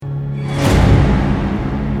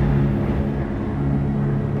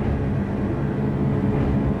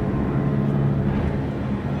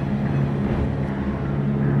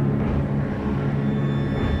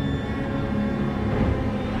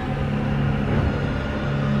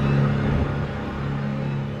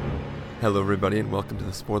Hello everybody and welcome to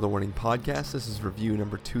the Spoiler Warning Podcast. This is review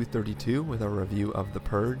number 232 with our review of The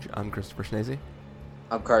Purge. I'm Christopher Schnese.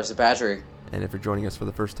 I'm Carson Patrick. And if you're joining us for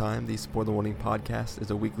the first time, the Spoiler Warning Podcast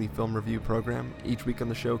is a weekly film review program. Each week on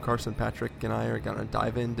the show, Carson, Patrick, and I are going to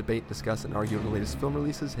dive in, debate, discuss, and argue on the latest film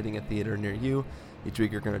releases hitting a theater near you. Each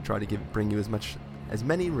week we're going to try to bring you as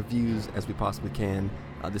many reviews as we possibly can.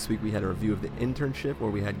 This week we had a review of The Internship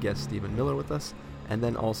where we had guest Stephen Miller with us, and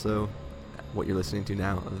then also what you're listening to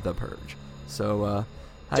now, The Purge. So,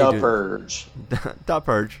 how you doing? Purge. The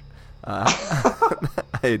Purge. How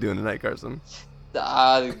you doing tonight, Carson?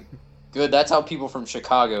 Good. That's how people from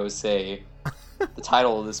Chicago say the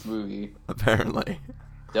title of this movie. Apparently.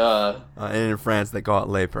 Duh. And in France, they call it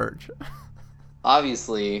Le Purge.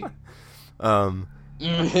 Obviously. Are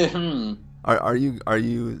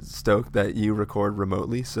you stoked that you record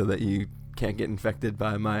remotely so that you can't get infected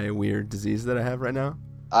by my weird disease that I have right now?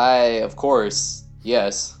 Of course,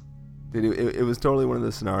 yes. Dude, it was totally one of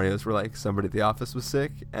those scenarios where, like, somebody at the office was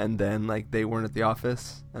sick, and then, like, they weren't at the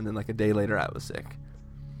office, and then, like, a day later I was sick.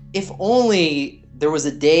 If only there was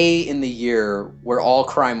a day in the year where all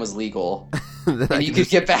crime was legal, and you could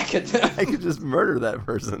get back at them. I could just murder that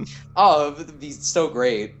person. Oh, it would be so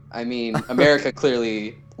great. I mean, America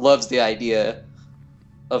clearly loves the idea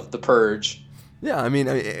of the Purge. Yeah, I mean...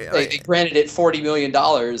 They granted it $40 million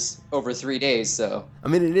over 3 days, so... I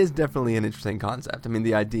mean, it is definitely an interesting concept. I mean,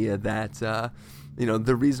 the idea that,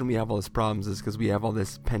 the reason we have all these problems is because we have all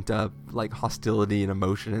this pent-up, like, hostility and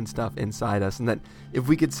emotion and stuff inside us, and that if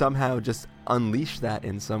we could somehow just unleash that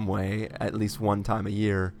in some way, at least one time a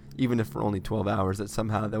year, even if for only 12 hours, that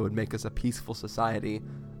somehow that would make us a peaceful society.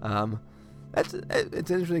 It's an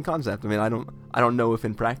interesting concept. I mean, I don't know if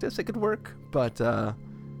in practice it could work, but...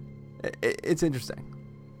 It's interesting.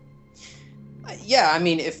 Yeah, I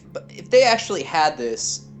mean, if they actually had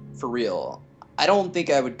this for real, I don't think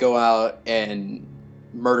I would go out and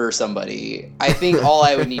murder somebody. I think all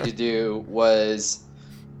I would need to do was...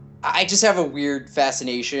 I just have a weird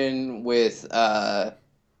fascination with,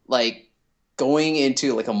 like, going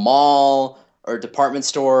into, like, a mall or a department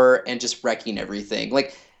store and just wrecking everything.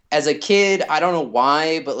 Like, as a kid, I don't know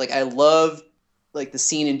why, but, like, I love... like the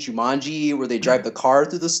scene in Jumanji where they drive the car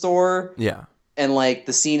through the store. Yeah. And like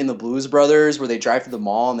the scene in the Blues Brothers where they drive through the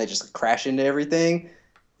mall and they just crash into everything.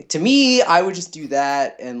 Like, to me, I would just do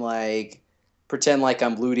that and like pretend like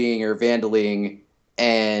I'm looting or vandaling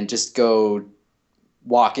and just go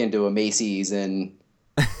walk into a Macy's and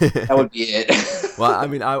that would be it. Well, I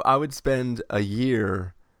mean, I would spend a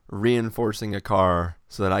year reinforcing a car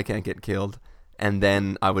so that I can't get killed. And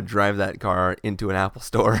then I would drive that car into an Apple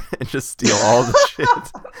store and just steal all the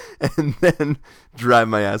shit, and then drive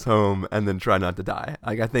my ass home and then try not to die.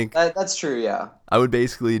 Like, I think that's true. Yeah, I would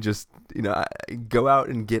basically just go out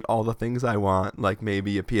and get all the things I want, like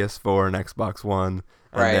maybe a PS4 and Xbox One,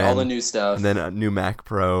 and right? Then, all the new stuff, and then a new Mac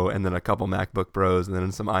Pro, and then a couple MacBook Pros, and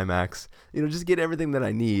then some iMacs. Just get everything that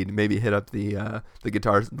I need. Maybe hit up the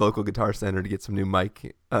local guitar center to get some new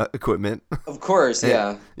mic equipment. Of course,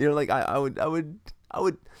 yeah. Like I wouldn't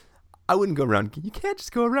go around. You can't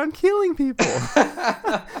just go around killing people.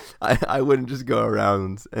 I wouldn't just go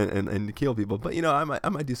around and kill people. But I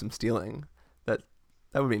might do some stealing. That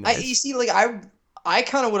would be nice. You see, like I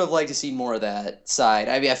kind of would have liked to see more of that side.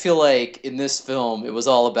 I mean, I feel like in this film, it was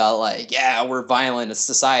all about like, yeah, we're violent as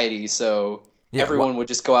society, so everyone would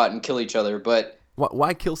just go out and kill each other. But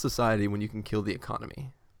why kill society when you can kill the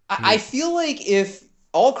economy? I feel like if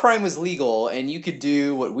all crime was legal and you could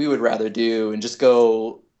do what we would rather do and just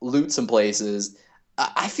go loot some places,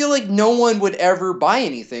 I feel like no one would ever buy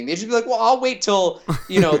anything. They'd just be like, well, I'll wait till,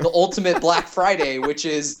 the ultimate Black Friday, which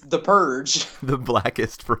is the Purge. The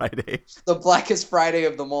Blackest Friday. The Blackest Friday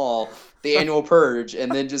of them all, the annual Purge,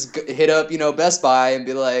 and then just hit up, Best Buy and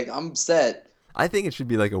be like, I'm set. I think it should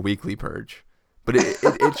be like a weekly Purge, but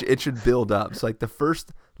it should build up. So like the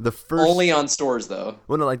first only on stores though.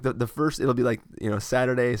 Well, no, like the first, it'll be like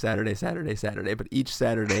Saturday, but each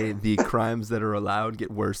Saturday the crimes that are allowed get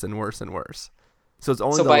worse and worse and worse. So it's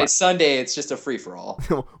only by Sunday it's just a free for all.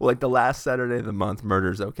 Well, like the last Saturday of the month,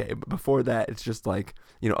 murder's okay, but before that it's just like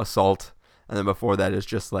assault, and then before that it's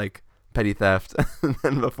just like petty theft, and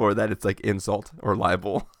then before that it's like insult or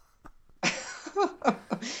libel.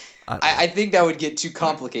 I think that would get too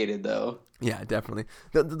complicated though. Yeah, definitely.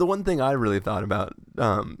 The one thing I really thought about,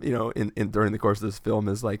 in during the course of this film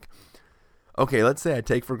is like, okay, let's say I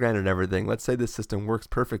take for granted everything. Let's say this system works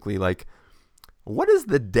perfectly. Like, what is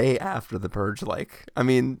the day after the Purge like? I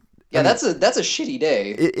mean, that's a shitty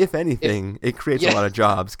day. If anything, it creates a lot of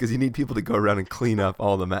jobs because you need people to go around and clean up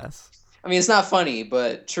all the mess. I mean, it's not funny,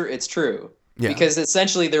 but it's true. Yeah. Because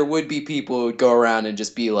essentially there would be people who would go around and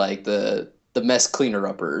just be like the mess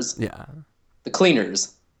cleaner-uppers. Yeah. The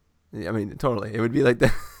cleaners. Yeah, I mean, totally. It would be like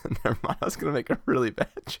that. Never mind. I was gonna make a really bad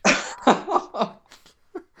joke.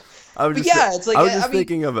 I was But just, yeah, it's like, I was I just mean-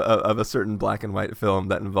 thinking of a certain black and white film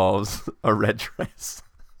that involves a red dress.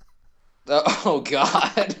 Oh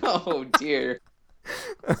God. Oh dear.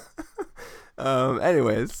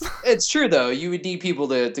 Anyways, It's true though. You would need people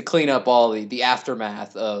to clean up all the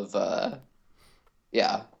aftermath of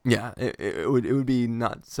yeah. yeah, it would be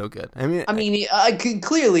not so good. I mean,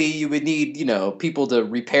 Clearly you would need, people to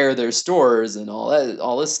repair their stores and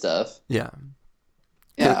all this stuff. yeah.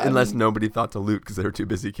 Yeah, Unless nobody thought to loot because they were too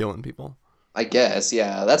busy killing people. I guess,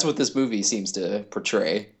 yeah. That's what this movie seems to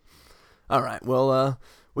portray. All right. Well,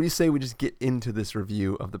 what do you say we just get into this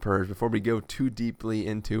review of The Purge before we go too deeply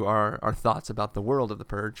into our thoughts about the world of The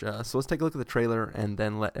Purge? So let's take a look at the trailer and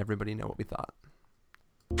then let everybody know what we thought.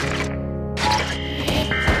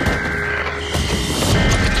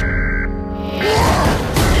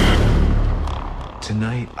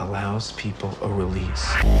 Tonight allows people a release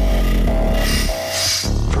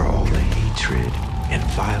for all the hatred and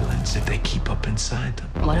violence that they keep up inside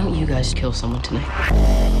them. Why don't you guys kill someone tonight?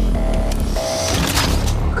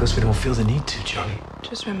 Because we don't feel the need to, Johnny.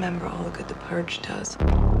 Just remember all the good the Purge does.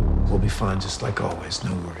 We'll be fine just like always.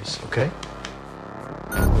 No worries, okay?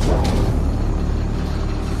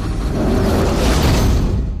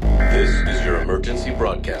 This is your emergency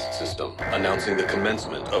broadcast system announcing the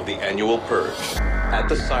commencement of the annual Purge. At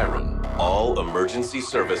the siren, all emergency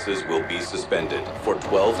services will be suspended for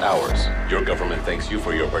 12 hours. Your government thanks you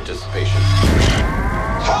for your participation.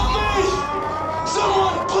 Help me!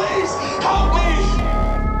 Someone, please, help me!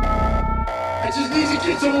 I just need to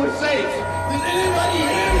get somewhere safe. Does anybody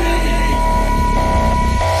hear me?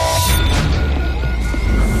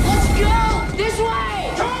 Let's go! This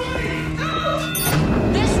way! Tony!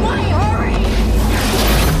 This way, hurry!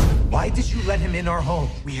 Why did you let him in our home?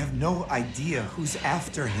 We have no idea who's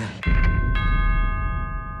after him.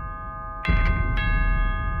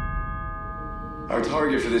 Our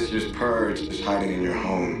target for this year's Purge is hiding in your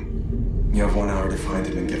home. You have 1 hour to find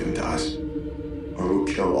him and give him to us, or we'll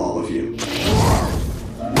kill all of you.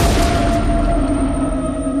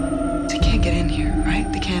 They can't get in here, right?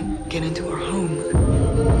 They can't get into our home.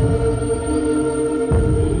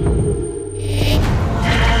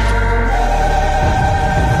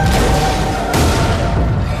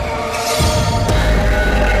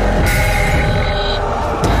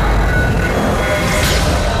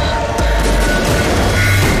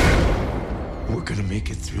 We're gonna make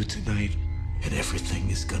it through tonight, and everything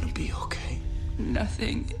is gonna be okay.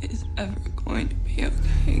 Nothing is ever going to be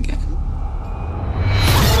okay again.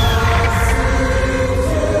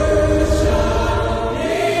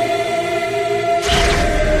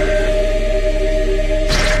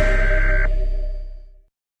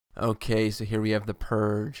 Okay, so here we have The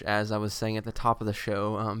Purge. As I was saying at the top of the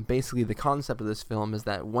show, basically the concept of this film is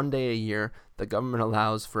that one day a year, the government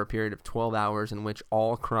allows for a period of 12 hours in which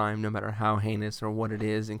all crime, no matter how heinous or what it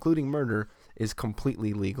is, including murder, is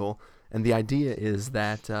completely legal. And the idea is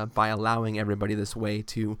that by allowing everybody this way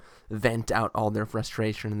to vent out all their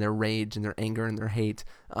frustration and their rage and their anger and their hate,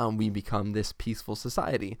 we become this peaceful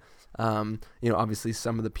society. Obviously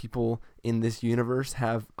some of the people in this universe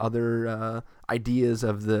have other ideas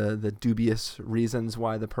of the dubious reasons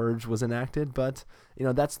why the Purge was enacted, but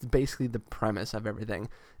that's basically the premise of everything.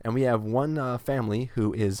 And we have one family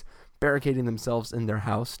who is barricading themselves in their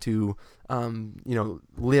house to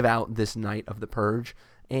live out this night of the Purge.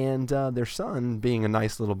 And their son, being a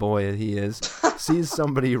nice little boy that he is, sees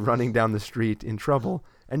somebody running down the street in trouble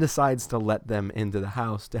and decides to let them into the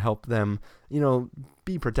house to help them,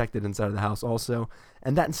 be protected inside of the house also.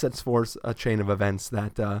 And that sets forth a chain of events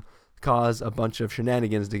that cause a bunch of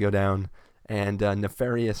shenanigans to go down and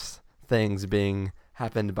nefarious things being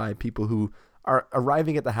happened by people who are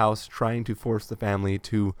arriving at the house trying to force the family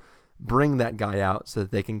to bring that guy out so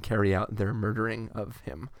that they can carry out their murdering of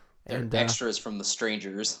him. They're extras from The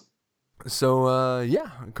Strangers. So,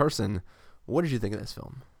 Carson, what did you think of this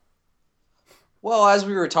film? Well, as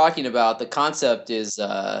we were talking about, the concept is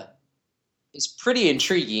pretty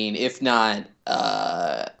intriguing, if not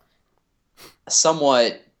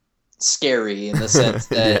somewhat scary in the sense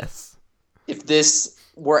that Yes. if this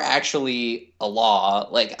were actually a law,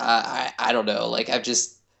 like I don't know, like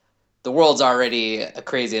the world's already a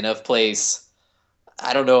crazy enough place.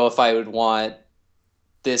 I don't know if I would want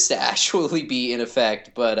this to actually be in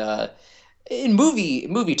effect, but in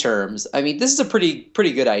movie terms, I mean, this is a pretty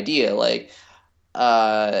good idea. Like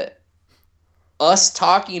us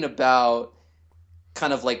talking about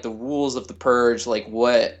kind of like the rules of the purge, like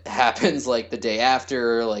what happens like the day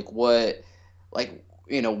after, like what, like,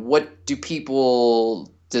 you know, what do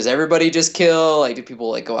people, does everybody just kill? Like, do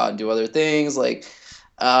people like go out and do other things? Like,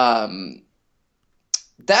 that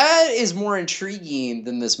is more intriguing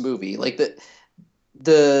than this movie. Like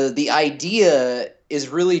the idea is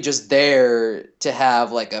really just there to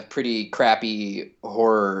have like a pretty crappy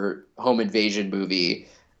horror home invasion movie.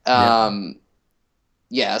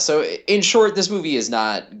 Yeah. So in short, this movie is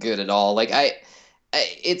not good at all. Like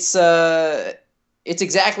it's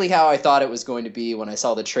exactly how I thought it was going to be when I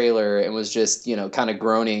saw the trailer and was just, you know, kind of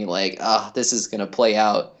groaning like, this is going to play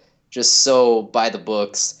out just so by the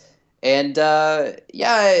books. And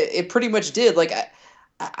yeah, it pretty much did. Like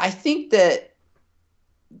I think that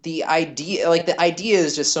the idea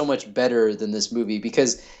is just so much better than this movie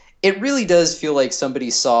because it really does feel like somebody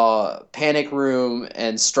saw Panic Room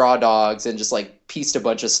and Straw Dogs and just like pieced a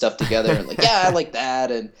bunch of stuff together and like, yeah, I like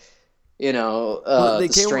that. And, you know, The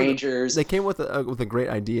Strangers. They came with a great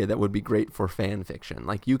idea that would be great for fan fiction.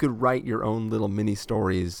 Like you could write your own little mini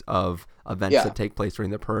stories of events that take place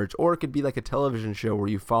during the Purge, or it could be like a television show where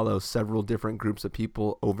you follow several different groups of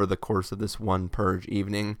people over the course of this one Purge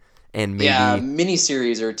evening. And maybe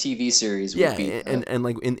miniseries or TV series would be and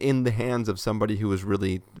like in the hands of somebody who is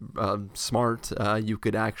really smart, you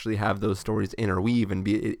could actually have those stories interweave and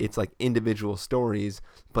it's like individual stories,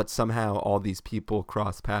 but somehow all these people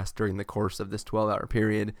cross paths during the course of this 12-hour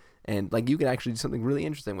period, and like you could actually do something really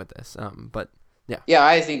interesting with this. But yeah,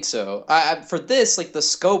 I think so. For this, like the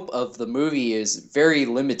scope of the movie is very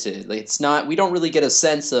limited. Like it's not, we don't really get a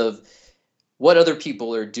sense of what other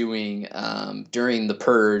people are doing during the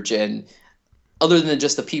Purge, and other than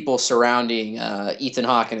just the people surrounding Ethan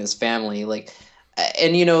Hawke and his family, like,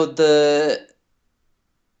 and you know I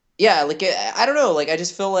don't know, like I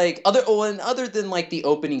just feel like other than like the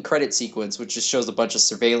opening credit sequence, which just shows a bunch of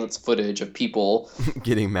surveillance footage of people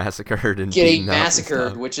getting massacred,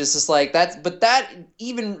 which is just like that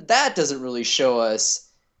doesn't really show us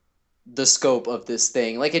the scope of this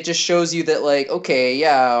thing. Like it just shows you that like, okay,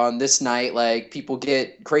 yeah, on this night like people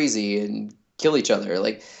get crazy and kill each other,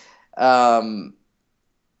 like and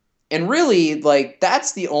really like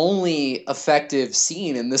that's the only effective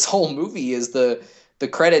scene in this whole movie is the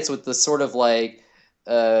credits with the sort of like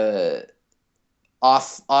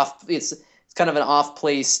off it's kind of an off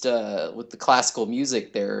placed with the classical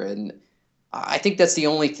music there, and I think that's the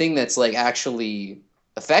only thing that's like actually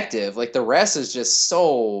effective. Like the rest is just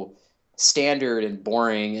so standard and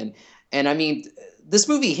boring, and I mean this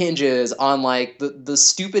movie hinges on like the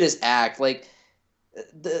stupidest act. Like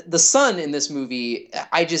the son in this movie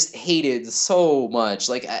I just hated so much.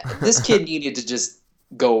 Like this kid needed to just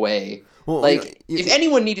go away. Well, like if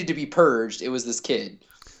anyone needed to be purged, it was this kid.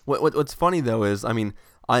 What's funny though is, I mean,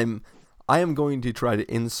 I am going to try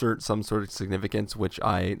to insert some sort of significance which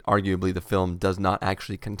arguably the film does not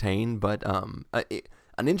actually contain, but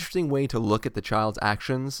an interesting way to look at the child's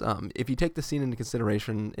actions, if you take the scene into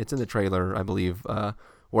consideration, it's in the trailer, I believe,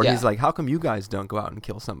 where he's like, how come you guys don't go out and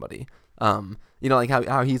kill somebody? You know, like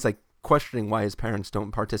how he's like questioning why his parents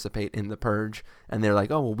don't participate in the Purge, and they're like,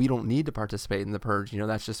 oh, well, we don't need to participate in the Purge, you know,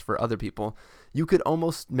 that's just for other people. You could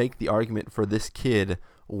almost make the argument for this kid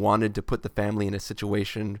wanted to put the family in a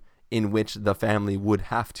situation in which the family would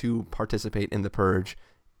have to participate in the Purge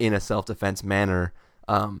in a self-defense manner,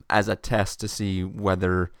 as a test to see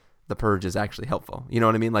whether the Purge is actually helpful. You know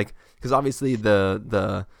what I mean? Like, because obviously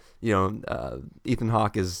the Ethan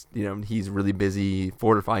Hawke is, you know, he's really busy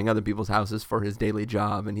fortifying other people's houses for his daily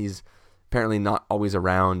job, and he's apparently not always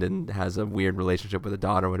around and has a weird relationship with a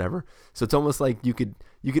daughter or whatever. So it's almost like you could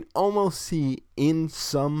almost see in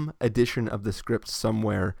some edition of the script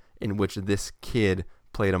somewhere in which this kid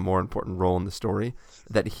played a more important role in the story,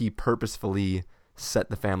 that he purposefully set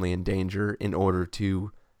the family in danger in order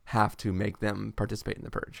to have to make them participate in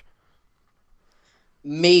the Purge.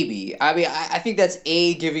 Maybe. I mean, I think that's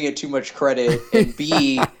A, giving it too much credit, and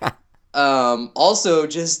B, also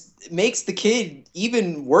just makes the kid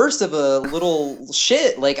even worse of a little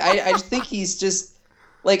shit. Like, I just think he's just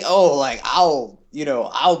like, oh, like, I'll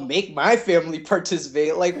make my family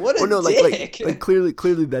participate. Like, what a dick. Like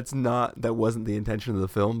clearly that wasn't the intention of the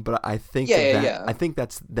film, but I think I think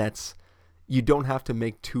that's you don't have to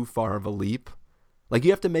make too far of a leap. Like,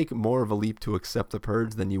 you have to make more of a leap to accept the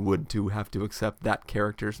Purge than you would to have to accept that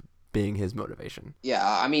character's being his motivation. Yeah,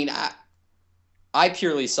 I mean, I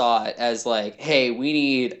purely saw it as like, hey, we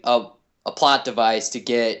need a plot device to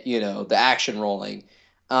get, you know, the action rolling.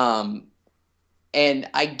 And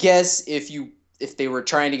I guess if they were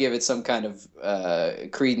trying to give it some kind of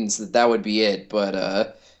credence, that would be it.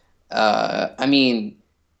 But I mean,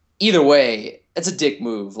 either way, it's a dick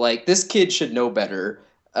move. Like, this kid should know better.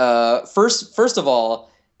 First of all,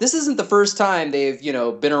 this isn't the first time they've,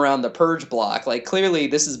 been around the Purge block. Like, clearly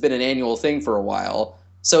this has been an annual thing for a while.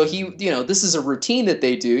 So this is a routine that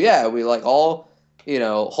they do. Yeah, we like all,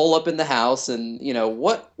 hole up in the house, and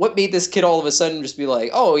what made this kid all of a sudden just be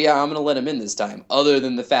like, oh yeah, I'm gonna let him in this time, other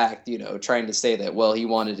than the fact, trying to say that, well, he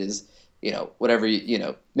wanted his, whatever,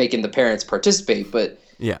 making the parents participate. But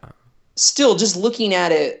yeah, still, just looking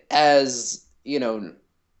at it as,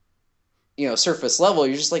 surface level,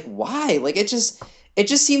 you're just like, why? Like, it just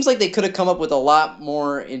seems like they could have come up with a lot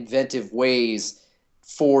more inventive ways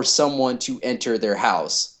for someone to enter their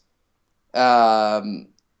house.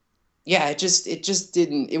 Yeah, it just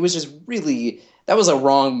didn't. It was just really, that was a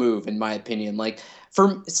wrong move in my opinion. Like,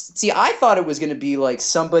 I thought it was going to be like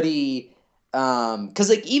somebody, because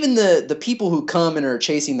like even the people who come and are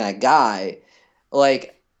chasing that guy,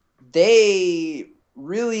 like, they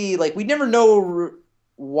really, like, we never know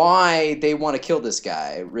why they want to kill this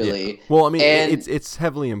guy, really. Yeah. Well, I mean, it's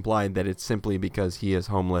heavily implied that it's simply because he is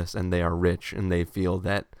homeless and they are rich and they feel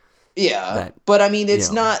that. Yeah, but I mean,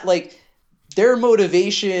 it's not like their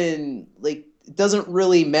motivation, like, doesn't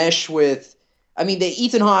really mesh with. I mean, the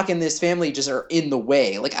Ethan Hawke and this family just are in the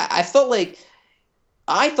way. Like, I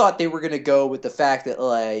thought they were gonna go with the fact that,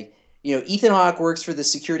 like, Ethan Hawke works for the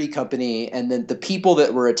security company, and then the people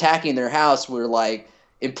that were attacking their house were like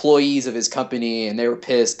employees of his company, and they were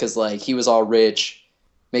pissed because, like, he was all rich,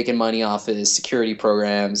 making money off his security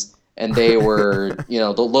programs, and they were,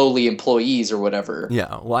 the lowly employees or whatever.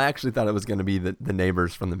 Yeah, well, I actually thought it was going to be the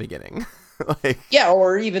neighbors from the beginning. Like, yeah,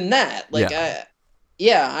 or even that. Like,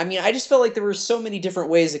 yeah. I mean, I just felt like there were so many different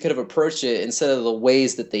ways they could have approached it instead of the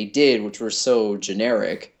ways that they did, which were so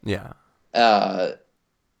generic. Yeah.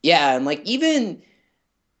 Yeah, and like, even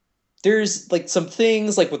there's like some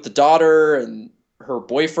things like with the daughter and her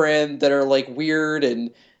boyfriend that are like weird, and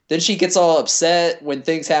then she gets all upset when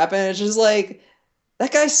things happen. It's just like,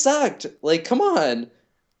 that guy sucked. Like, come on.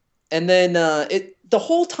 And then the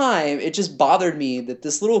whole time it just bothered me that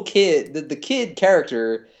this little kid, the kid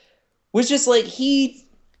character, was just like,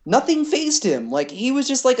 nothing fazed him. Like, he was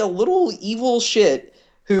just like a little evil shit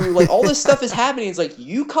who, like, all this stuff is happening. It's like,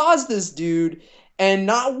 you caused this, dude. And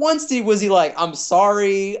not once was he like, I'm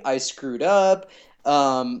sorry, I screwed up.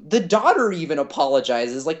 The daughter even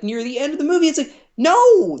apologizes, like, near the end of the movie. It's like,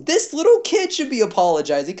 no, this little kid should be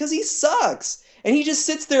apologizing because he sucks. And he just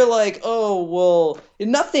sits there like, oh, well,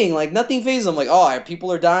 nothing phases him. Like, oh,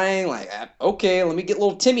 people are dying. Like, okay, let me get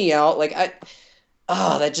little Timmy out. Like,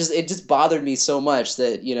 it just bothered me so much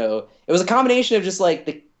that, it was a combination of just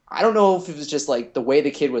like I don't know if it was just like the way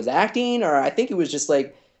the kid was acting, or I think it was just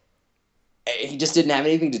like, he just didn't have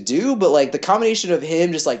anything to do, but like the combination of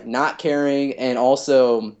him just like not caring, and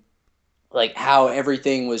also like how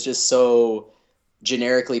everything was just so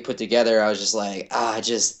generically put together, I was just like,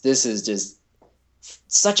 this is just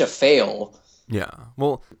such a fail. Yeah.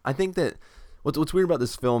 Well, I think that what's weird about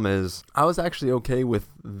this film is I was actually okay with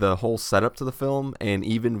the whole setup to the film, and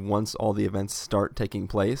even once all the events start taking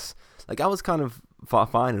place, like, I was kind of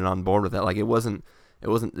fine and on board with that. Like, it wasn't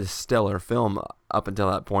this stellar film up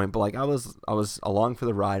until that point, but like I was along for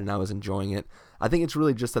the ride and I was enjoying it. I think it's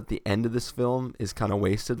really just that the end of this film is kind of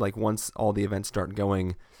wasted. Like, once all the events start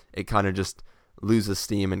going, it kind of just loses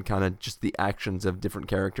steam, and kind of just the actions of different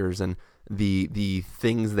characters and the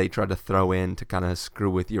things they try to throw in to kind of screw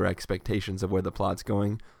with your expectations of where the plot's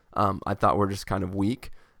going, I thought were just kind of weak.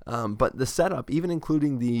 But the setup, even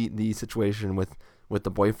including the situation with the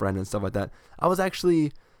boyfriend and stuff like that, I was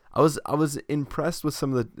impressed with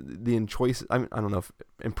some of the choices. I don't know if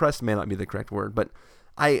impressed may not be the correct word, but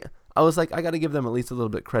I was like, I got to give them at least a little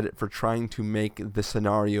bit credit for trying to make the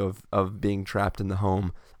scenario of being trapped in the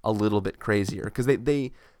home a little bit crazier, because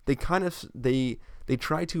they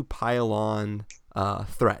try to pile on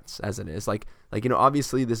threats as it is. Like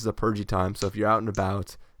obviously this is a purgy time, so if you're out and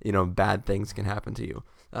about, bad things can happen to you.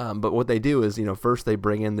 But what they do is, first they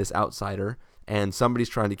bring in this outsider, and somebody's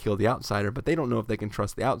trying to kill the outsider, but they don't know if they can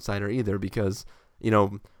trust the outsider either, because,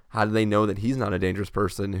 how do they know that he's not a dangerous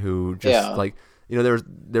person who just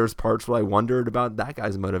there's parts where I wondered about that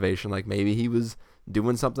guy's motivation. Like, maybe he was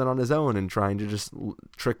doing something on his own and trying to just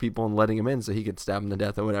trick people and letting him in so he could stab him to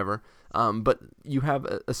death or whatever. But you have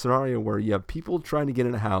a scenario where you have people trying to get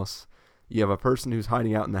in a house, you have a person who's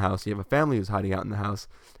hiding out in the house, you have a family who's hiding out in the house,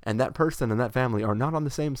 and that person and that family are not on the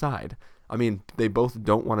same side. I mean, they both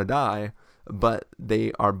don't want to die, but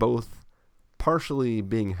they are both partially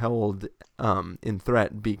being held in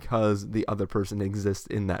threat because the other person exists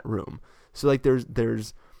in that room. So like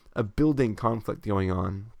there's a building conflict going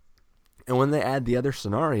on. And when they add the other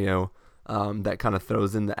scenario that kind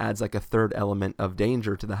of adds like a third element of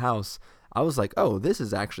danger to the house. I was like, oh, this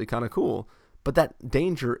is actually kind of cool. But that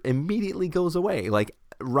danger immediately goes away, like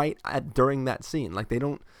during that scene. Like they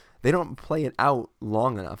don't play it out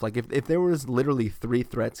long enough. Like if there was literally 3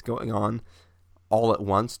 threats going on all at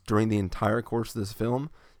once during the entire course of this film,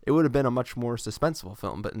 it would have been a much more suspenseful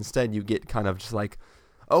film. But instead you get kind of just like,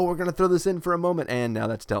 oh, we're going to throw this in for a moment, and now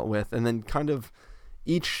that's dealt with. And then kind of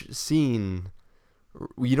each scene,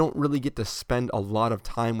 you don't really get to spend a lot of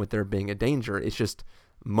time with there being a danger. It's just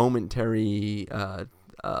momentary,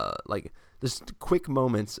 like just quick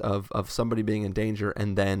moments of somebody being in danger,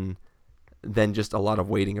 and then just a lot of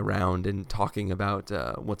waiting around and talking about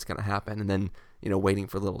what's going to happen, and then, waiting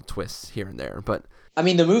for little twists here and there. But I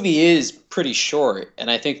mean, the movie is pretty short, and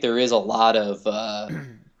I think there is a lot of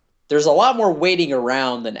there's a lot more waiting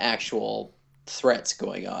around than actual threats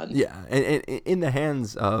going on. Yeah, and in the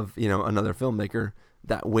hands of another filmmaker,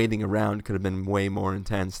 that waiting around could have been way more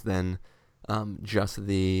intense than just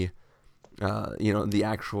the the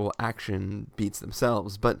actual action beats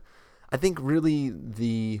themselves. But I think really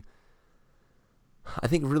the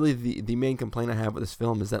main complaint I have with this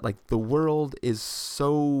film is that like the world is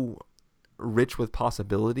so rich with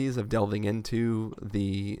possibilities of delving into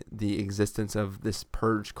the existence of this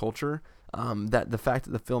purge culture, that the fact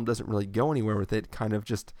that the film doesn't really go anywhere with it kind of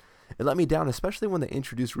just, it let me down, especially when they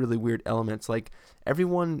introduce really weird elements. Like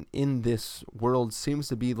everyone in this world seems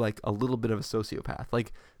to be like a little bit of a sociopath.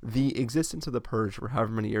 Like the existence of the purge for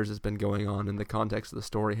however many years has been going on in the context of the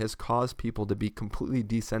story has caused people to be completely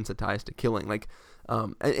desensitized to killing. Like,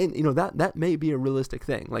 and that may be a realistic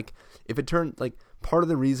thing. Like if it turned, like part of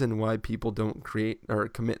the reason why people don't create or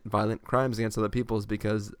commit violent crimes against other people is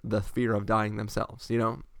because the fear of dying themselves,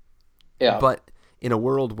 Yeah. But in a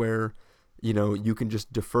world where, you can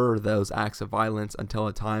just defer those acts of violence until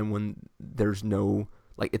a time when there's no,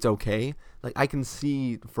 like, it's okay. Like, I can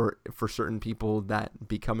see for certain people that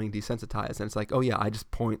becoming desensitized, and it's like, oh yeah, I just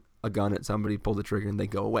point a gun at somebody, pull the trigger, and they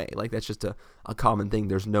go away. Like, that's just a common thing.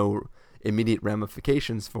 There's no immediate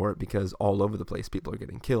ramifications for it because all over the place people are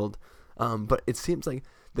getting killed. But it seems like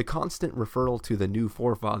the constant referral to the new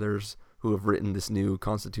forefathers who have written this new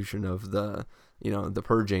constitution of the, the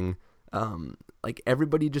purging, like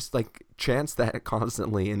everybody just like chants that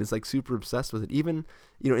constantly and is like super obsessed with it. Even,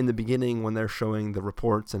 in the beginning when they're showing the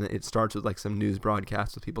reports and it starts with like some news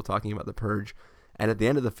broadcasts with people talking about the purge. And at the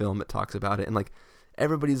end of the film, it talks about it. And like,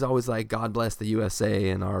 everybody's always like, God bless the USA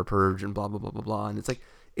and our purge and blah, blah, blah, blah, blah. And it's like,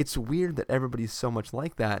 it's weird that everybody's so much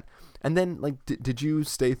like that. And then like, did you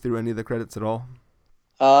stay through any of the credits at all?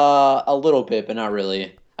 A little bit, but not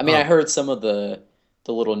really. I mean, I heard some of the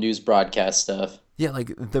little news broadcast stuff. Yeah, like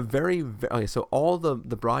the okay, so all the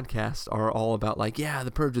broadcasts are all about like, yeah,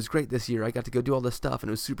 the purge is great this year. I got to go do all this stuff and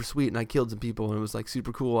it was super sweet and I killed some people and it was like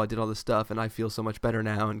super cool. I did all this stuff and I feel so much better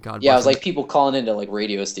now and God. Yeah, it was like people calling into like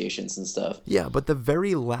radio stations and stuff. Yeah, but the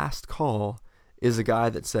very last call is a guy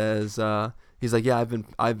that says, he's like, yeah,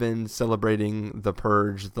 I've been celebrating the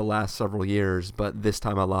purge the last several years, but this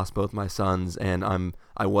time I lost both my sons and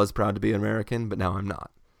I was proud to be an American, but now I'm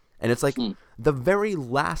not. And it's like the very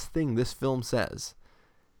last thing this film says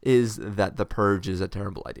is that the purge is a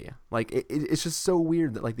terrible idea. Like it's just so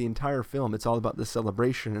weird that like the entire film, it's all about the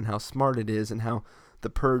celebration and how smart it is and how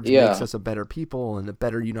the purge makes us a better people and a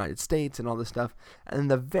better United States and all this stuff.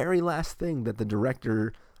 And the very last thing that the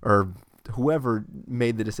director or whoever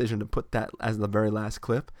made the decision to put that as the very last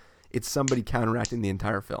clip, it's somebody counteracting the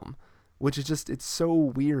entire film, which is just, it's so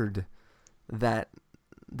weird that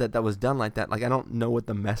was done like that. Like, I don't know what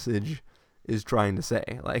the message is trying to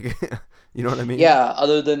say. Like, you know what I mean? Yeah,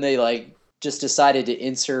 other than they like just decided to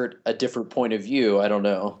insert a different point of view. I don't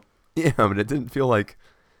know. Yeah, but it didn't feel like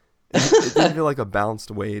it didn't feel like a balanced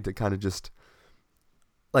way to kind of just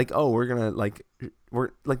like, oh, we're like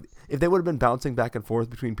if they would have been bouncing back and forth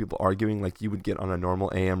between people arguing like you would get on a normal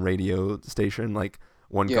AM radio station, like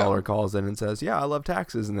one caller calls in and says, yeah, I love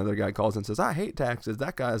taxes. And the other guy calls in and says, I hate taxes.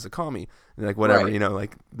 That guy is a commie. And like, whatever, right.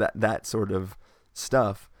 Like that sort of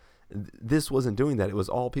stuff. This wasn't doing that. It was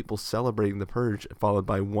all people celebrating the purge, followed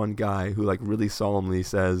by one guy who like really solemnly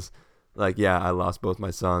says like, yeah, I lost both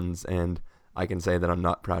my sons and I can say that I'm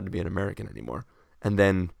not proud to be an American anymore. And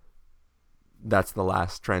then that's the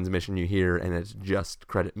last transmission you hear. And it's just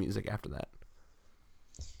credit music after that.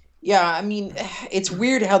 Yeah. I mean, it's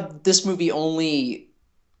weird how this movie only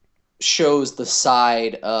shows the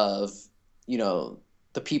side of,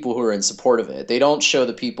 the people who are in support of it. They don't show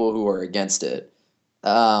the people who are against it.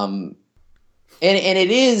 And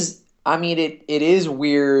it is, I mean, it is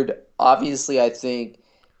weird. Obviously, I think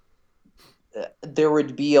there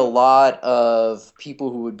would be a lot of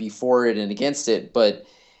people who would be for it and against it, but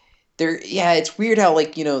it's weird how,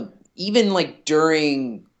 like, even like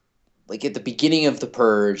during, like, at the beginning of the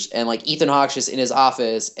Purge, and like Ethan Hawke's just in his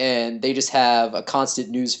office and they just have a constant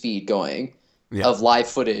news feed going of live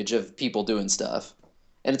footage of people doing stuff.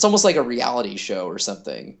 And it's almost like a reality show or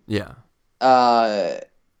something. Yeah. I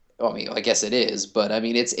mean, I guess it is, but I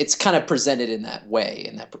mean, it's kind of presented in that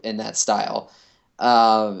way, in that style.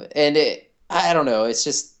 And I don't know. It's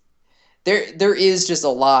just, there is just a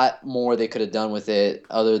lot more they could have done with it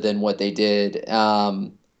other than what they did.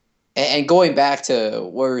 And going back to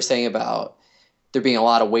what we were saying about there being a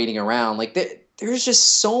lot of waiting around, like there's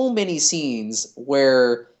just so many scenes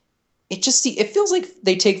where it feels like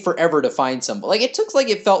they take forever to find somebody. Like,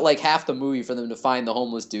 it felt like half the movie for them to find the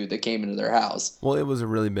homeless dude that came into their house. Well, it was a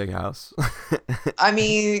really big house. I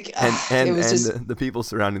mean, and it was just the people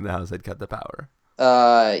surrounding the house had cut the power.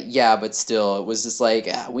 Yeah, but still, it was just like,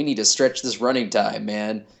 we need to stretch this running time,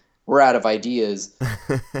 man. We're out of ideas.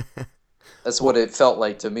 That's what it felt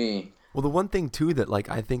like to me. Well, the one thing too that, like,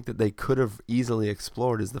 I think that they could have easily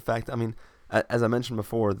explored is the fact, I mean, as I mentioned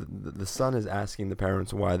before, the son is asking the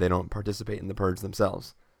parents why they don't participate in the Purge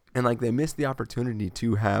themselves. And, like, they missed the opportunity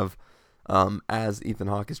to have, as Ethan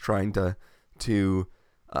Hawke is trying to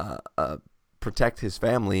protect his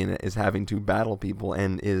family and is having to battle people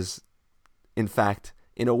and is, in fact,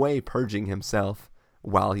 in a way, purging himself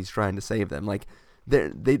while he's trying to save them. Like, they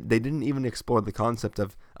didn't even explore the concept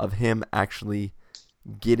of him actually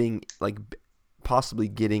getting, like, possibly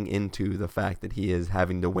getting into the fact that he is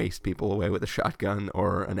having to waste people away with a shotgun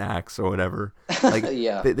or an axe or whatever. Like,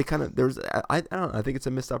 yeah. They kind of, I don't know, I think it's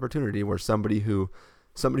a missed opportunity where somebody who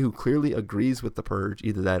clearly agrees with the Purge,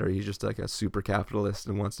 either that or he's just like a super capitalist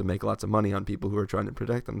and wants to make lots of money on people who are trying to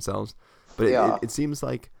protect themselves. But it seems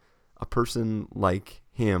like a person like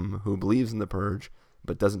him who believes in the Purge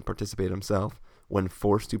but doesn't participate himself, when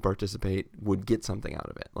forced to participate, would get something out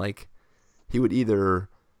of it. Like, he would either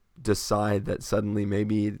decide that suddenly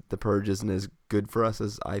maybe the Purge isn't as good for us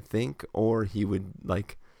as I think, or he would,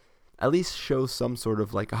 like, at least show some sort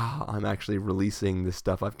of, like, I'm actually releasing this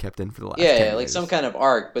stuff I've kept in for the last 10 years. Like some kind of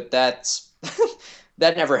arc, but that's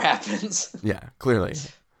that never happens. Yeah, clearly.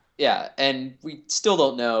 Yeah, and we still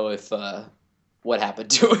don't know if what happened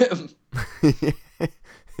to him.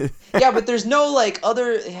 Yeah, but there's no, like,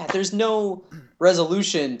 there's no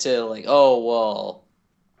resolution to, like, oh, well,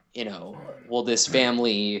 will this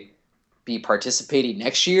family be participating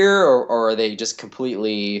next year, or are they just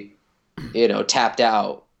completely, tapped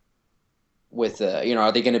out with,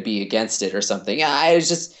 are they going to be against it or something? Yeah, it's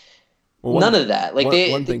just none of that. Like,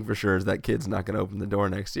 one thing for sure is that kid's not going to open the door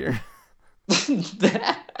next year.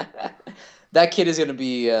 That kid is going to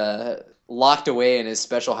be locked away in his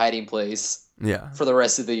special hiding place. Yeah. For the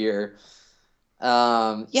rest of the year.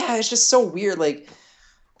 It's just so weird. Like,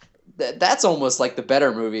 that's almost like the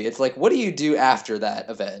better movie. It's like, what do you do after that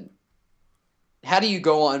event? How do you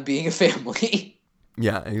go on being a family?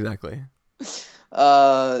 Yeah, exactly.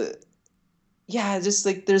 Just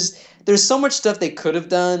like there's so much stuff they could have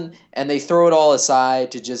done, and they throw it all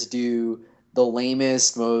aside to just do the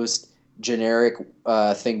lamest, most generic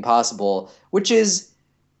thing possible, which is,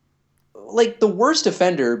 like, the worst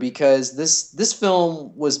offender, because this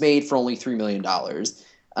film was made for only $3 million.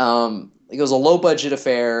 It was a low budget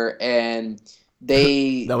affair, and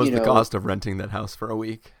they that was the cost of renting that house for a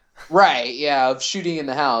week. Right? Yeah, of shooting in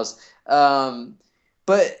the house.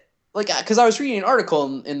 But, like, because I was reading an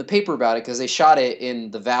article in the paper about it, because they shot it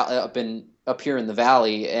in the up here in the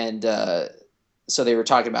valley, and so they were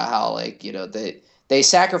talking about how, like, they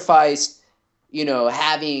sacrificed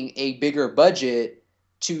having a bigger budget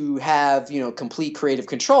to have, complete creative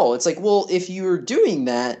control. It's like, well, if you're doing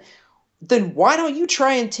that, then why don't you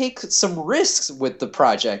try and take some risks with the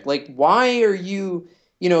project? Like, why are you,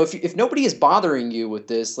 if nobody is bothering you with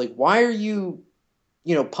this, like, why are you,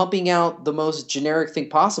 pumping out the most generic thing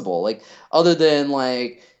possible? Like, other than,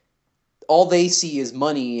 like, all they see is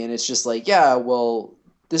money, and it's just like, yeah, well,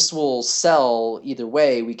 this will sell either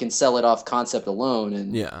way. We can sell it off concept alone,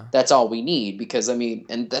 and that's all we need. Because, I mean,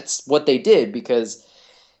 and that's what they did, because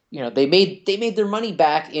they made their money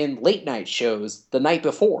back in late night shows the night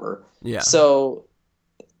before. Yeah. So,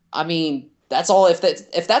 I mean, that's all. If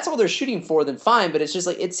that's all they're shooting for, then fine. But it's just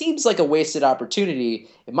like, it seems like a wasted opportunity,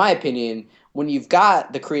 in my opinion, when you've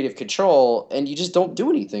got the creative control and you just don't do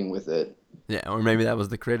anything with it. Yeah, or maybe that was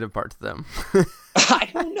the creative part to them. I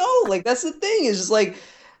don't know. Like, that's the thing. It's just like,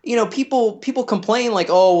 people complain, like,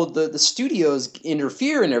 oh, the studios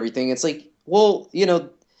interfere and everything. It's like, well,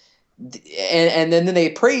 and then they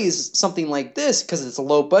praise something like this because it's a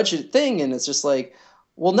low budget thing, and it's just like,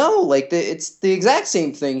 well, no, like, it's the exact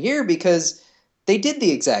same thing here, because they did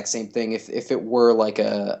the exact same thing if it were like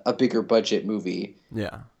a bigger budget movie.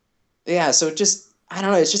 Yeah. Yeah, so I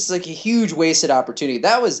don't know, it's just like a huge wasted opportunity.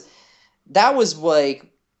 That was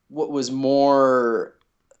like what was more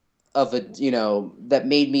of a, that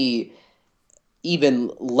made me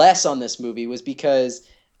even less on this movie was because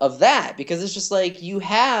of that. Because it's just like you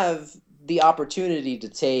have the opportunity to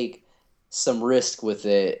take some risk with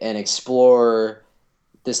it and explore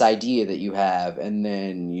this idea that you have, and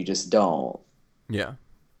then you just don't. Yeah.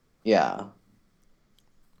 Yeah.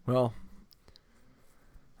 Well,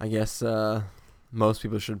 I guess most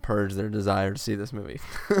people should purge their desire to see this movie.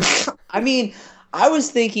 I mean, I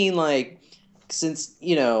was thinking, like, since,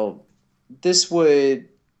 this would,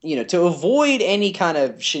 to avoid any kind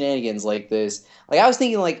of shenanigans like this, like, I was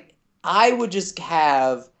thinking, like, I would just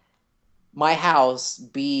have my house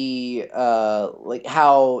be like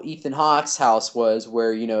how Ethan Hawke's house was,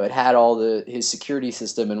 where, it had all his security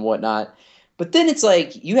system and whatnot. But then it's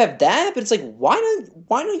like, you have that, but it's like, why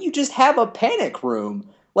don't you just have a panic room?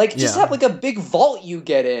 Like, just have like a big vault you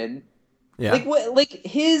get in. Yeah. Like what? Like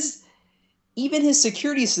even his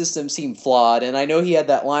security system seemed flawed, and I know he had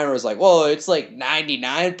that line where it was like, "Well, it's like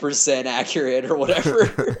 99% accurate or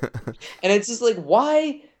whatever," and it's just like,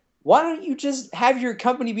 why don't you just have your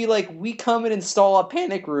company be like, "We come and install a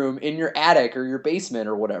panic room in your attic or your basement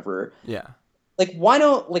or whatever." Yeah. Like, why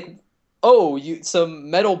don't some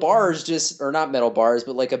metal bars or not metal bars,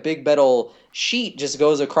 but like a big metal sheet just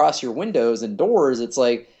goes across your windows and doors. It's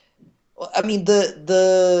like, I mean,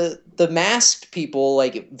 the masked people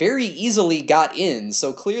like very easily got in,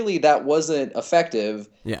 so clearly that wasn't effective.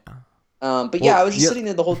 Yeah. But I was just sitting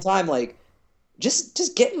there the whole time, like,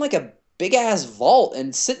 just get in like a big ass vault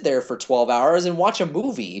and sit there for 12 hours and watch a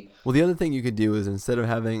movie. Well, the other thing you could do is, instead of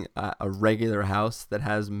having a regular house that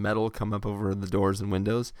has metal come up over the doors and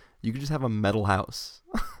windows, you could just have a metal house.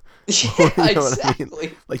 Yeah, exactly. I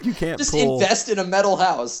mean? Like, you can't just invest in a metal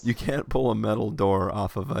house. You can't pull a metal door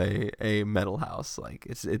off of a metal house. Like,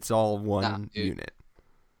 it's all one unit.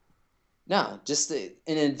 No, just and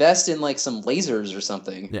invest in like some lasers or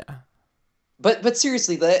something. Yeah. But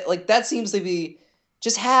seriously, that seems to be,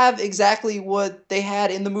 just have exactly what they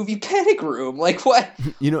had in the movie Panic Room. Like, what?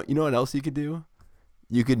 You know what else you could do?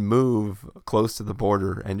 You could move close to the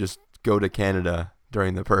border and just go to Canada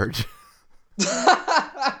during the Purge.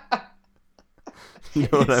 You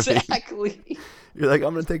know what I mean? Exactly. You're like,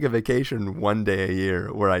 I'm going to take a vacation one day a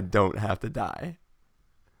year where I don't have to die.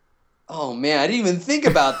 Oh, man, I didn't even think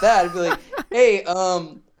about that. I'd be like, hey,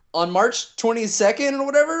 on March 22nd or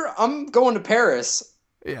whatever, I'm going to Paris.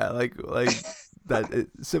 Yeah, like that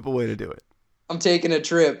simple way to do it. I'm taking a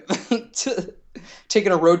trip,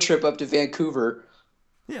 taking a road trip up to Vancouver.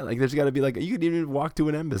 Yeah, like there's got to be like, you could even walk to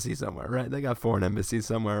an embassy somewhere, right? They got foreign embassies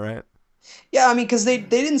somewhere, right? Yeah, I mean, because they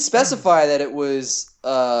didn't specify that it was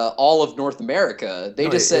all of North America. They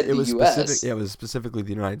just said it was the U.S. Specific, yeah, it was specifically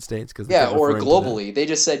the United States. Or globally. They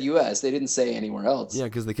just said U.S. They didn't say anywhere else. Yeah,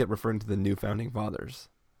 because they kept referring to the new founding fathers.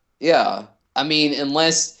 Yeah. I mean,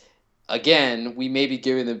 unless, again, we may be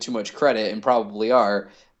giving them too much credit, and probably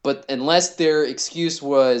are, but unless their excuse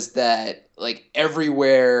was that, like,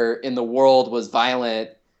 everywhere in the world was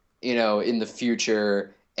violent, in the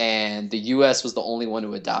future, and the U.S. was the only one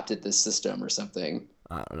who adopted this system or something.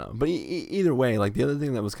 I don't know. But either way, like, the other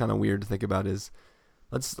thing that was kind of weird to think about is,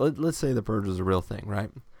 let's say the Purge was a real thing, right?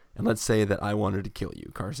 And let's say that I wanted to kill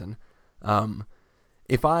you, Carson.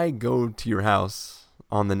 If I go to your house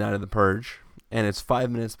on the night of the Purge, and it's 5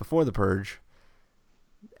 minutes before the Purge,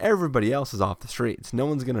 everybody else is off the streets. No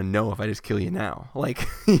one's going to know if I just kill you now. Like,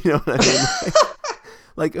 you know what I mean?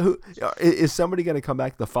 Like, who is somebody going to come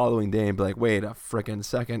back the following day and be like, wait a frickin'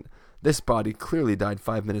 second, this body clearly died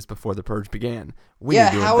 5 minutes before the Purge began.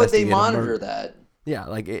 How would they monitor that? Yeah,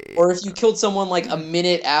 like... or if you killed someone, like, a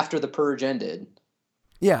minute after the Purge ended.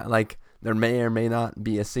 Yeah, like, there may or may not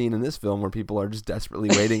be a scene in this film where people are just desperately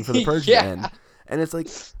waiting for the Purge to end. And it's like,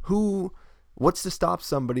 what's to stop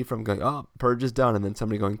somebody from going, oh, Purge is done, and then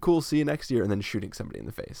somebody going, cool, see you next year, and then shooting somebody in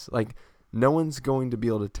the face? Like, no one's going to be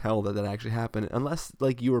able to tell that actually happened unless,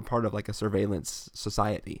 like, you were part of, like, a surveillance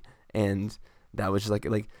society, and that was just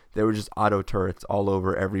like there were just auto turrets all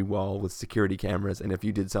over every wall with security cameras, and if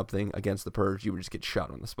you did something against the Purge, you would just get shot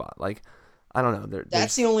on the spot. Like, I don't know.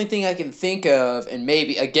 That's the only thing I can think of, and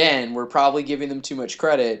maybe, again, we're probably giving them too much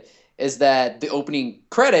credit, is that the opening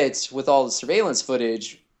credits with all the surveillance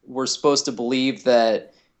footage, we're supposed to believe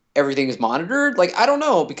that everything is monitored. Like, I don't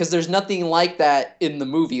know, because there's nothing like that in the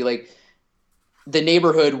movie. Like, the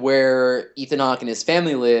neighborhood where Ethan Hawke and his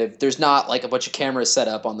family live, there's not like a bunch of cameras set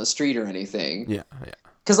up on the street or anything. Yeah, yeah.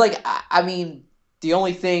 Because, like, I mean, the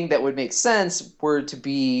only thing that would make sense were to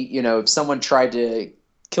be, if someone tried to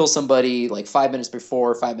kill somebody like 5 minutes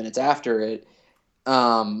before, 5 minutes after it.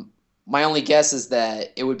 My only guess is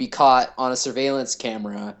that it would be caught on a surveillance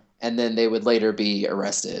camera, and then they would later be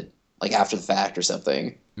arrested, like after the fact or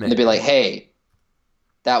something. Maybe. And they'd be like, "Hey,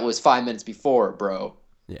 that was 5 minutes before, bro."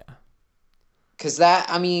 Yeah. Because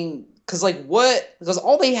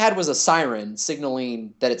all they had was a siren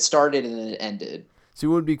signaling that it started and then it ended. So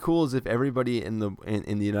what would be cool is if everybody in the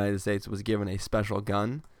United States was given a special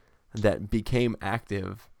gun that became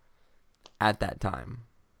active at that time.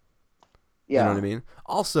 Yeah. You know what I mean?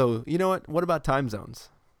 Also, you know what? What about time zones?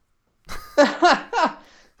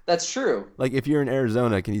 That's true. Like, if you're in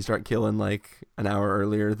Arizona, can you start killing like an hour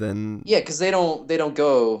earlier than? Yeah, because they don't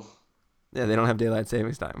go. Yeah, they don't have daylight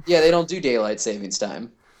savings time. Yeah, they don't do daylight savings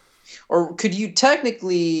time. Or could you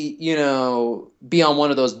technically, be on one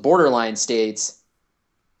of those borderline states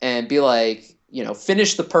and be like,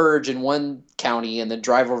 finish the purge in one county and then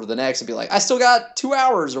drive over to the next and be like, I still got 2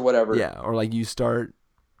 hours or whatever. Yeah, or like you start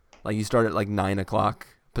at like 9:00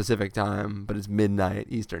 Pacific time, but it's midnight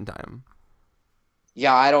Eastern time.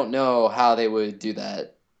 Yeah, I don't know how they would do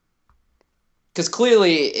that. Because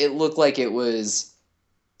clearly it looked like it was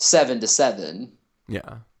 7 to 7.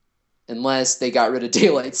 Yeah. Unless they got rid of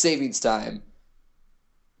daylight savings time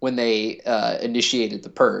when they initiated the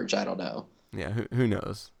purge. I don't know. Yeah, who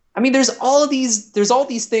knows? I mean, there's all these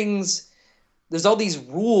things, there's all these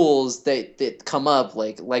rules that come up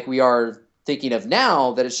like we are thinking of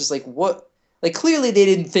now, that it's just like, what? Like, clearly they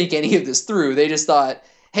didn't think any of this through. They just thought,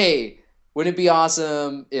 hey, wouldn't it be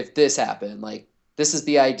awesome if this happened? Like, this is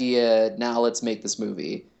the idea. Now let's make this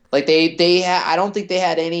movie. Like, I don't think they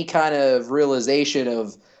had any kind of realization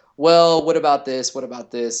of, well, what about this? What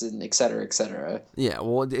about this? And et cetera, et cetera. Yeah,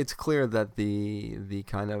 well, it's clear that the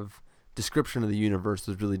kind of description of the universe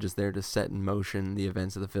was really just there to set in motion the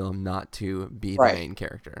events of the film, not to be the main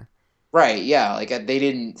character. Right, yeah. Like, they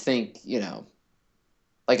didn't think,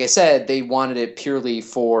 like I said, they wanted it purely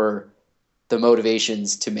for the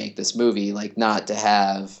motivations to make this movie, like not to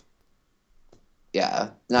have,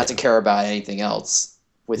 to care about anything else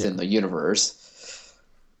within the universe.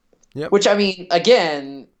 Yep. Which, I mean,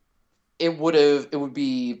 again, it would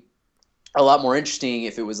be a lot more interesting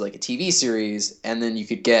if it was like a TV series, and then you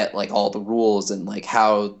could get like all the rules and like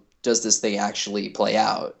how does this thing actually play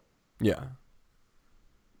out. Yeah.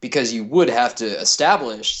 Because you would have to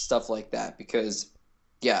establish stuff like that because,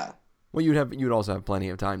 Well, you'd also have plenty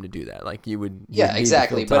of time to do that. Like you would. Yeah,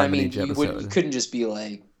 exactly. But I mean, you couldn't just be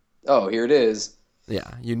like, oh, here it is. Yeah,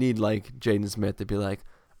 you need like Jaden Smith to be like,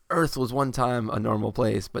 Earth was one time a normal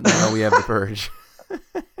place, but now we have the Purge.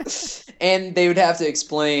 And they would have to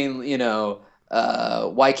explain,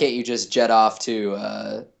 why can't you just jet off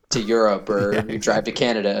to Europe or you drive to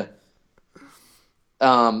Canada?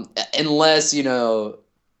 Unless,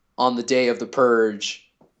 on the day of the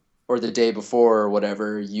Purge or the day before or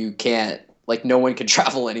whatever, you can't, like, no one can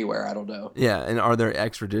travel anywhere. I don't know. Yeah, and are there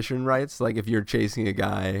extradition rights? Like, if you're chasing a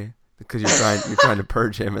guy because you're trying to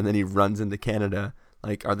purge him, and then he runs into Canada,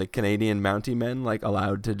 like, are the Canadian Mountie men like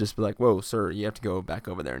allowed to just be like, "Whoa, sir, you have to go back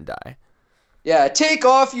over there and die"? Yeah, take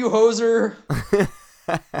off, you hoser.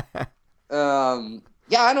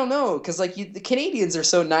 Yeah, I don't know, because like the Canadians are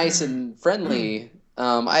so nice and friendly.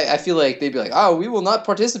 I feel like they'd be like, "Oh, we will not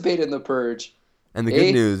participate in the Purge." And the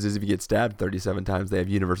good news is if you get stabbed 37 times, they have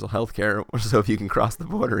universal health care. So if you can cross the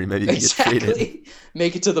border, maybe you can get treated.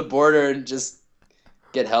 Make it to the border and just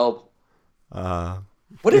get help.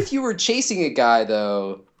 What if you were chasing a guy,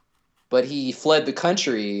 though, but he fled the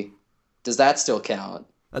country? Does that still count?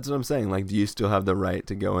 That's what I'm saying. Like, do you still have the right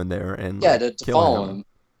to go in there and to kill follow him?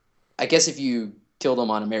 I guess if you killed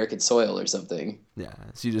him on American soil or something. Yeah,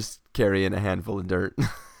 so you just carry in a handful of dirt.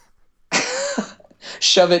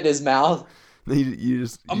 Shove it in his mouth. You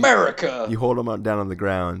America! You hold him down on the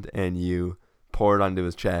ground, and you pour it onto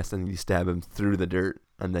his chest, and you stab him through the dirt,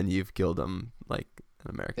 and then you've killed him, like,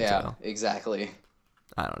 an American soil. Yeah, exactly.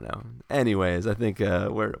 I don't know. Anyways, I think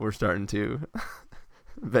we're starting to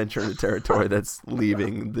venture into territory that's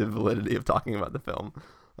leaving the validity of talking about the film.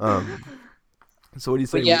 So what do you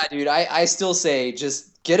say? But yeah, dude, I still say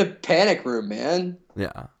just get a panic room, man.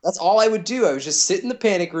 Yeah. That's all I would do. I would just sit in the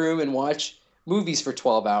panic room and watch movies for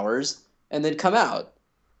 12 hours and then come out.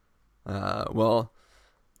 Well,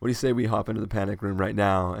 what do you say we hop into the panic room right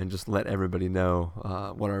now and just let everybody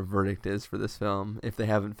know what our verdict is for this film, if they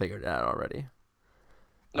haven't figured it out already?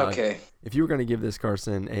 Okay. If you were going to give this,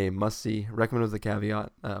 Carson, a must-see, recommend with a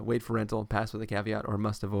caveat, wait for rental, pass with a caveat, or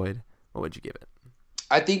must avoid, what would you give it?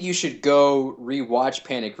 I think you should go rewatch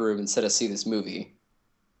Panic Room instead of see this movie.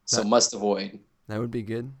 So must avoid. That would be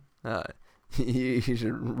good. you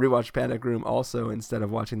should rewatch Panic Room also instead of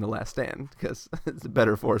watching The Last Stand, because it's a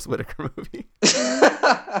better Forrest Whitaker movie.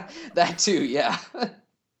 That too, yeah.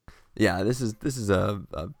 Yeah, this is a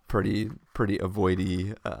pretty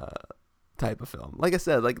avoidy type of film. Like I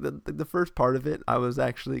said, like the first part of it, I was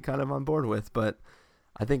actually kind of on board with, but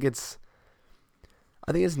I think it's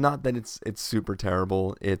not that it's super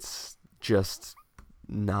terrible. It's just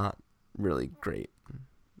not really great.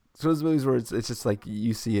 So those movies where it's just like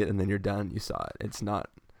you see it and then you're done. You saw it. It's not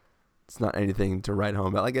anything to write home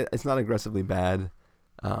about. Like it's not aggressively bad.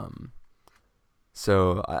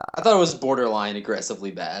 So I thought it was borderline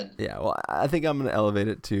aggressively bad. Yeah, well, I think I'm gonna elevate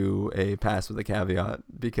it to a pass with a caveat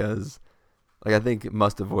because, like, I think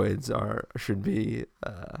must avoids should be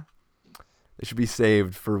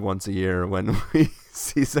saved for once a year when we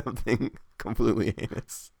see something completely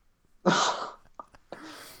heinous.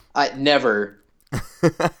 I never.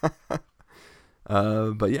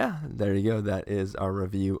 But yeah, there you go. That is our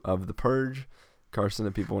review of The Purge. Carson,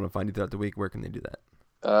 if people want to find you throughout the week, where can they do that?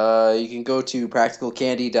 You can go to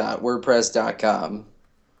practicalcandy.wordpress.com.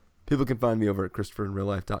 People can find me over at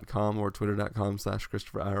ChristopherInRealLife.com or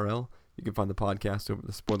Twitter.com/ChristopherIRL. You can find the podcast over at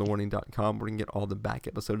thespoilerwarning.com where you can get all the back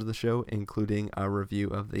episodes of the show, including our review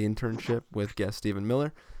of The Internship with guest Stephen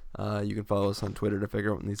Miller. You can follow us on Twitter to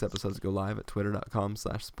figure out when these episodes go live at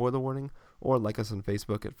twitter.com/spoilerwarning or like us on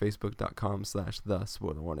Facebook at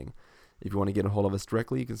facebook.com/thespoilerwarning. If you want to get a hold of us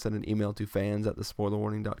directly, you can send an email to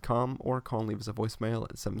fans@thespoilerwarning.com or call and leave us a voicemail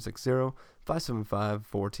at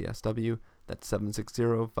 760-575-4TSW. That's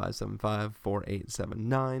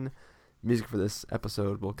 760-575-4879. Music for this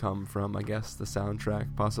episode will come from, I guess, the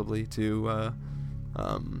soundtrack possibly to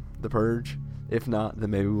The Purge. If not,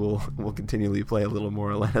 then maybe we'll continually play a little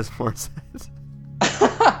more Alanis Morissette.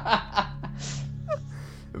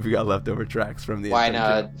 If we got leftover tracks from the Why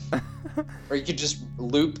not? Or you could just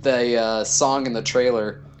loop the song in the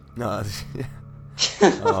trailer. No,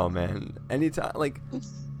 oh man, anytime, like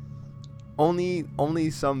only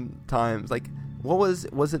sometimes, like what was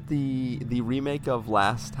it the remake of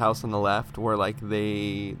Last House on the Left where like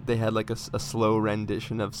they had like a slow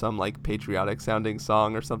rendition of some like patriotic sounding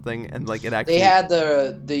song or something, and like it actually they had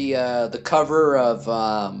the cover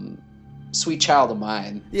of Sweet Child of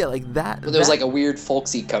Mine. Yeah, like that. But there was like a weird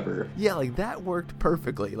folksy cover. Yeah, like that worked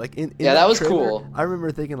perfectly. Like in that was trailer, cool. I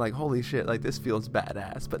remember thinking like, holy shit, like this feels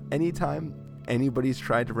badass. But anytime anybody's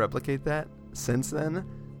tried to replicate that since then,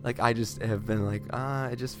 like I just have been like,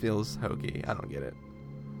 it just feels hokey. I don't get it.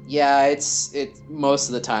 Yeah, it most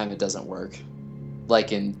of the time it doesn't work.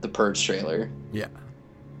 Like in the Purge trailer. Yeah.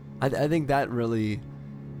 I think that really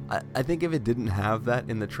I think if it didn't have that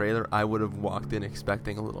in the trailer, I would have walked in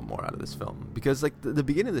expecting a little more out of this film. Because like the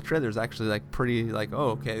beginning of the trailer is actually like pretty like,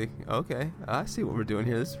 oh, okay, I see what we're doing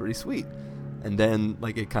here. This is pretty sweet. And then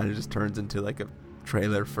like it kind of just turns into like a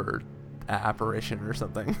trailer for Apparition or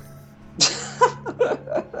something.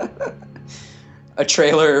 A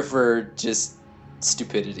trailer for just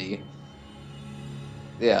stupidity.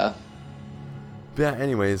 Yeah. But yeah,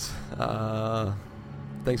 anyways,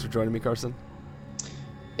 thanks for joining me, Carson.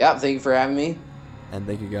 Yeah, thank you for having me. And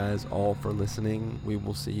thank you guys all for listening. We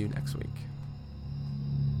will see you next week.